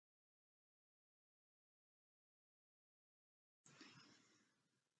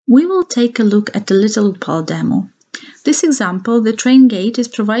We will take a look at the little UPPAAL demo. This example, the train gate is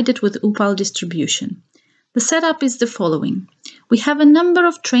provided with UPPAAL distribution. The setup is the following. We have a number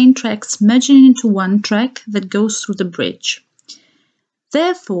of train tracks merging into one track that goes through the bridge.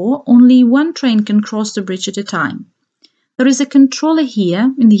 Therefore, only one train can cross the bridge at a time. There is a controller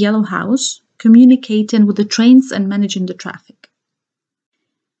here in the yellow house communicating with the trains and managing the traffic.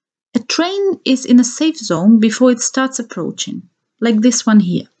 A train is in a safe zone before it starts approaching, like this one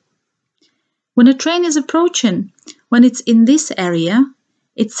here. When a train is approaching, when it's in this area,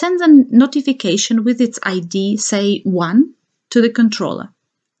 it sends a notification with its ID, say 1, to the controller.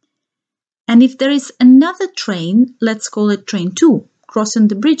 And if there is another train, let's call it train 2, crossing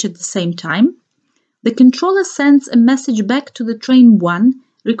the bridge at the same time, the controller sends a message back to the train 1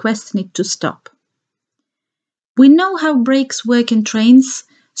 requesting it to stop. We know how brakes work in trains,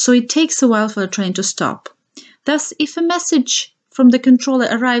 so it takes a while for a train to stop. Thus, if a message from the controller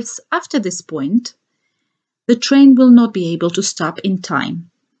arrives after this point, the train will not be able to stop in time.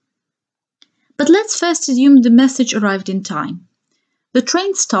 But let's first assume the message arrived in time. The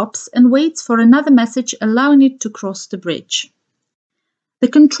train stops and waits for another message allowing it to cross the bridge. The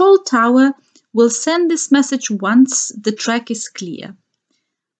control tower will send this message once the track is clear.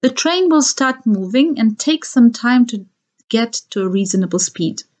 The train will start moving and take some time to get to a reasonable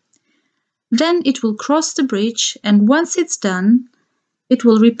speed. Then it will cross the bridge, and once it's done, it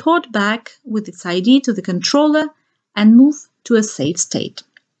will report back with its ID to the controller and move to a safe state.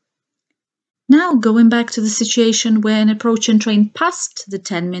 Now, going back to the situation where an approaching train passed the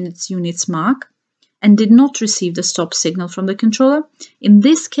 10 units mark and did not receive the stop signal from the controller, in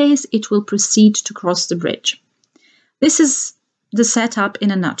this case it will proceed to cross the bridge. This is the setup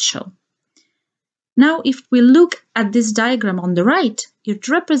in a nutshell. Now, if we look at this diagram on the right, it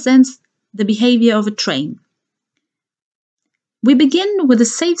represents the behavior of a train. We begin with a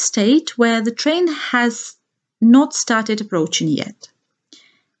safe state where the train has not started approaching yet.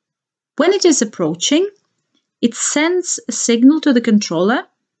 When it is approaching, it sends a signal to the controller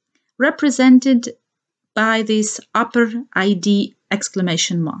represented by this upper ID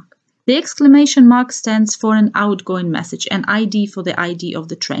exclamation mark. The exclamation mark stands for an outgoing message, an ID for the ID of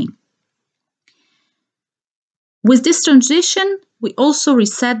the train. With this transition, we also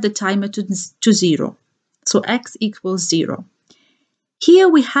reset the timer to 0, so x equals 0. Here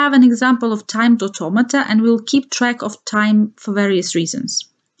we have an example of timed automata, and we'll keep track of time for various reasons.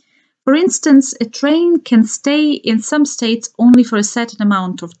 For instance, a train can stay in some states only for a certain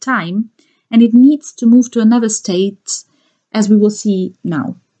amount of time, and it needs to move to another state, as we will see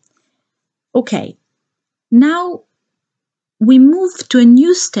now. Okay, now we move to a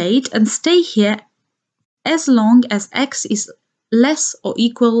new state and stay here as long as x is less or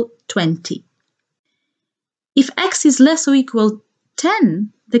equal 20. If x is less or equal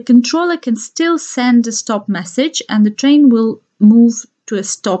 10, the controller can still send a stop message and the train will move to a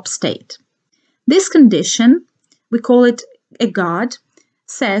stop state. This condition, we call it a guard,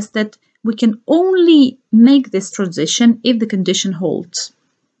 says that we can only make this transition if the condition holds.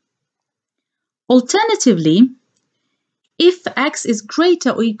 Alternatively, if x is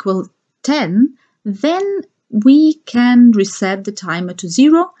greater or equal 10, then we can reset the timer to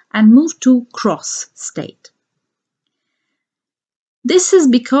 0 and move to cross state. This is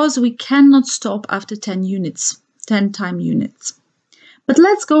because we cannot stop after 10 time units. But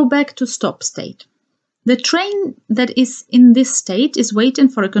let's go back to stop state. The train that is in this state is waiting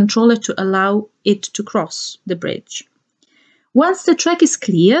for a controller to allow it to cross the bridge. Once the track is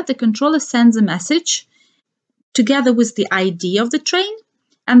clear, the controller sends a message together with the ID of the train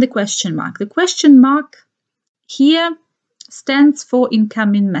and the question mark. The question mark here stands for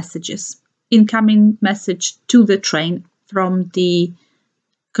incoming messages, incoming message to the train from the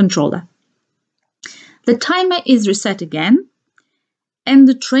controller. The timer is reset again, and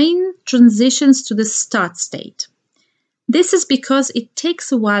the train transitions to the start state. This is because it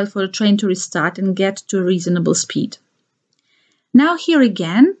takes a while for a train to restart and get to a reasonable speed. Now here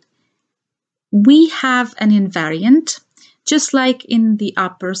again, we have an invariant, just like in the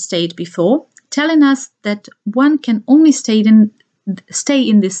upper state before, telling us that one can only stay in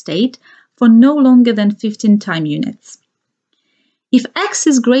this state for no longer than 15 time units. If x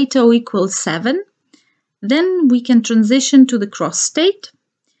is greater or equal 7, then we can transition to the cross state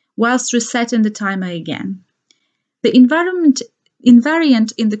whilst resetting the timer again. The invariant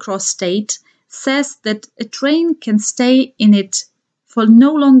in the cross state says that a train can stay in it for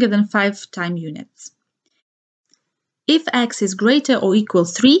no longer than 5 time units. If x is greater or equal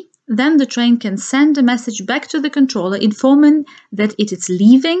 3, then the train can send a message back to the controller informing that it is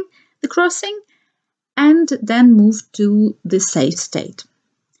leaving the crossing and then move to the safe state.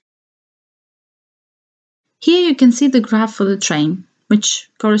 Here you can see the graph for the train, which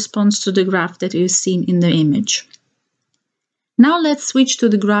corresponds to the graph that you've seen in the image. Now let's switch to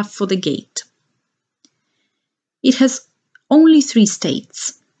the graph for the gate. It has only 3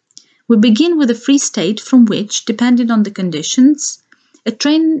 states. We begin with a free state from which, depending on the conditions, a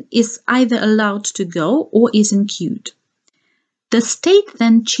train is either allowed to go or is queued. The state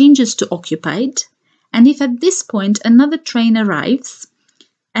then changes to occupied, and if at this point another train arrives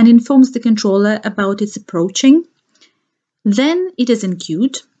and informs the controller about its approaching, then it is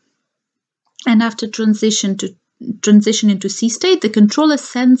queued, and after transition into C state, the controller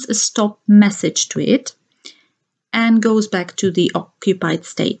sends a stop message to it and goes back to the occupied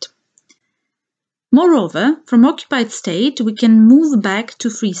state. Moreover, from occupied state, we can move back to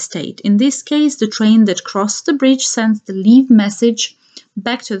free state. In this case, the train that crossed the bridge sends the leave message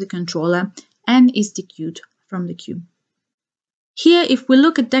back to the controller and is dequeued from the queue. Here, if we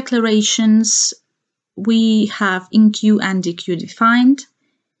look at declarations, we have in-queue and dequeue defined.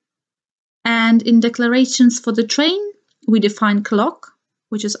 And in declarations for the train, we define clock,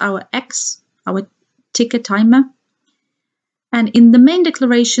 which is our X, our ticker timer. And in the main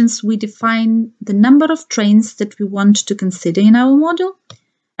declarations, we define the number of trains that we want to consider in our model,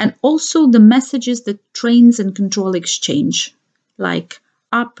 and also the messages that trains and control exchange, like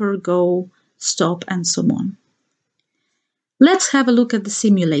up or go, stop, and so on. Let's have a look at the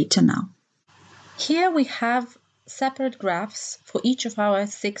simulator now. Here we have separate graphs for each of our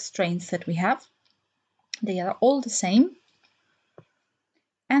 6 trains that we have. They are all the same.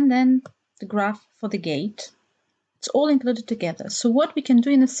 And then the graph for the gate. It's all included together. So what we can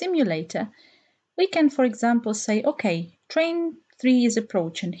do in a simulator, we can, for example, say, okay, train 3 is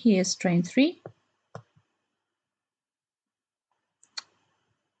approaching. Here's train 3.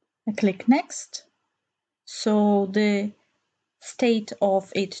 I click next. So the state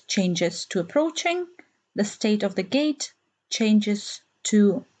of it changes to approaching. The state of the gate changes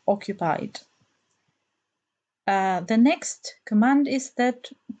to occupied. The next command is that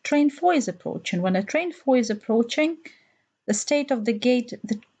train 4 is approaching. When a train 4 is approaching, the state of the gate,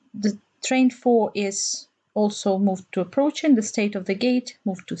 the train 4 is also moved to approaching. The state of the gate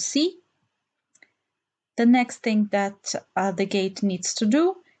moved to C. The next thing that the gate needs to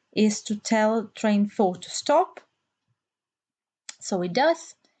do is to tell train 4 to stop. So it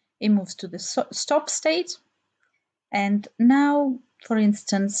does. It moves to the stop state. And now, for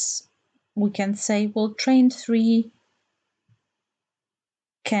instance, we can say, well, train 3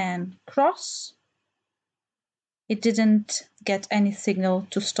 can cross. It didn't get any signal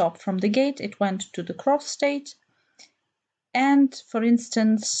to stop from the gate. It went to the cross state. And for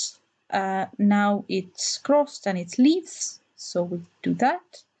instance, now it's crossed and it leaves. So we do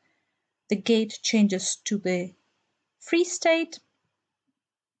that. The gate changes to the free state.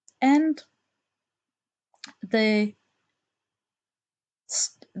 And the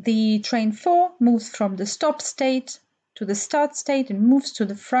train 4 moves from the stop state to the start state and moves to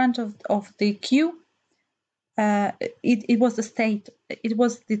the front of the queue. It was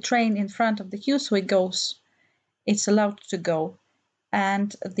the train in front of the queue, so it's allowed to go,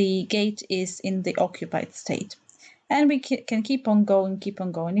 and the gate is in the occupied state. And we can keep on going.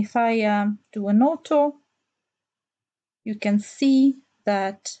 If I do an auto, you can see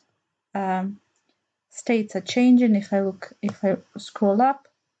that states are changing. If I scroll up,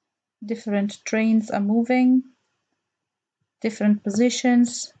 different trains are moving, different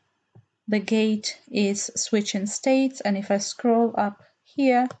positions. The gate is switching states, and if I scroll up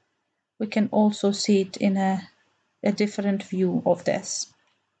here, we can also see it in a different view of this.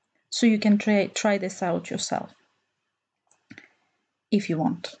 So you can try this out yourself if you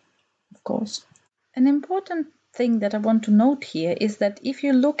want, of course. An important thing that I want to note here is that if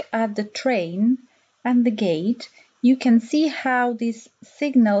you look at the train and the gate, you can see how these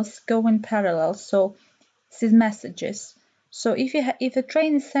signals go in parallel. So these messages. So if a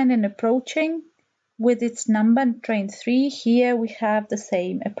train is sending approaching with its number, train 3, here we have the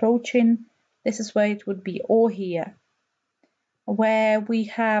same approaching. This is where it would be, or here, where we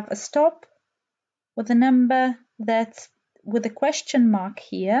have a stop with a number that's with a question mark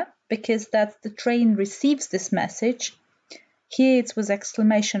here, because that's the train receives this message. Here it's with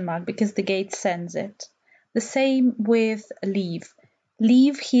exclamation mark because the gate sends it. The same with leave.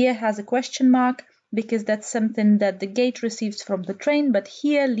 Leave here has a question mark because that's something that the gate receives from the train, but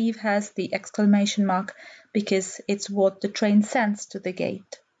here leave has the exclamation mark because it's what the train sends to the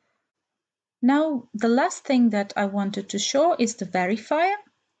gate. Now, the last thing that I wanted to show is the verifier.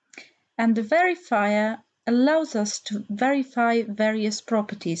 And the verifier allows us to verify various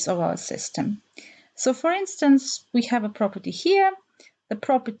properties of our system. So for instance, we have a property here the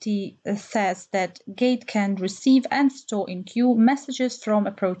property says that gate can receive and store in queue messages from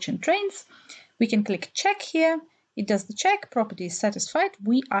approaching trains. We can click check here. It does the check. Property is satisfied.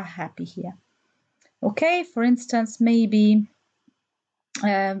 We are happy here. Okay, for instance, maybe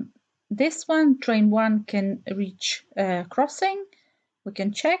this one, train 1 can reach crossing. We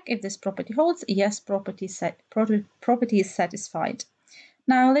can check if this property holds. Yes, property is satisfied.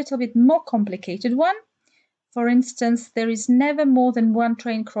 Now a little bit more complicated one. For instance, there is never more than one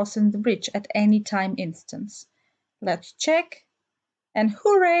train crossing the bridge at any time instance. Let's check. And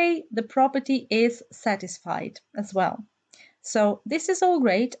hooray, the property is satisfied as well. So this is all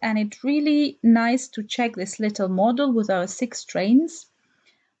great, and it's really nice to check this little model with our 6 trains.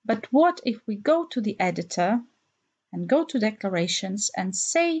 But what if we go to the editor and go to declarations and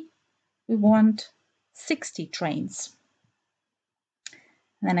say we want 60 trains?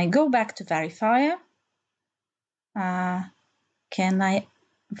 And then I go back to verifier. Can I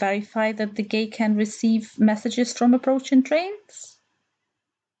verify that the gate can receive messages from approaching trains?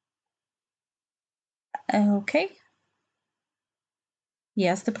 Okay.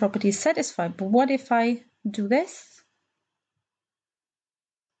 Yes, the property is satisfied, but what if I do this?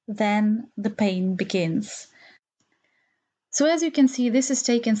 Then the pain begins. So as you can see, this has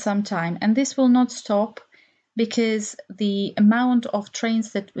taken some time, and this will not stop because the amount of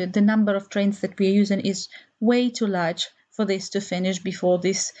trains the number of trains that we're using is way too large for this to finish before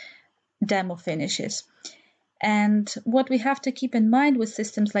this demo finishes. And what we have to keep in mind with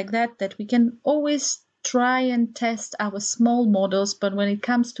systems like that we can always try and test our small models, but when it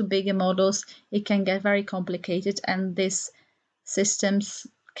comes to bigger models, it can get very complicated, and these systems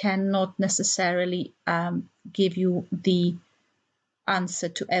cannot necessarily give you the answer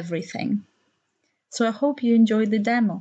to everything. So I hope you enjoyed the demo.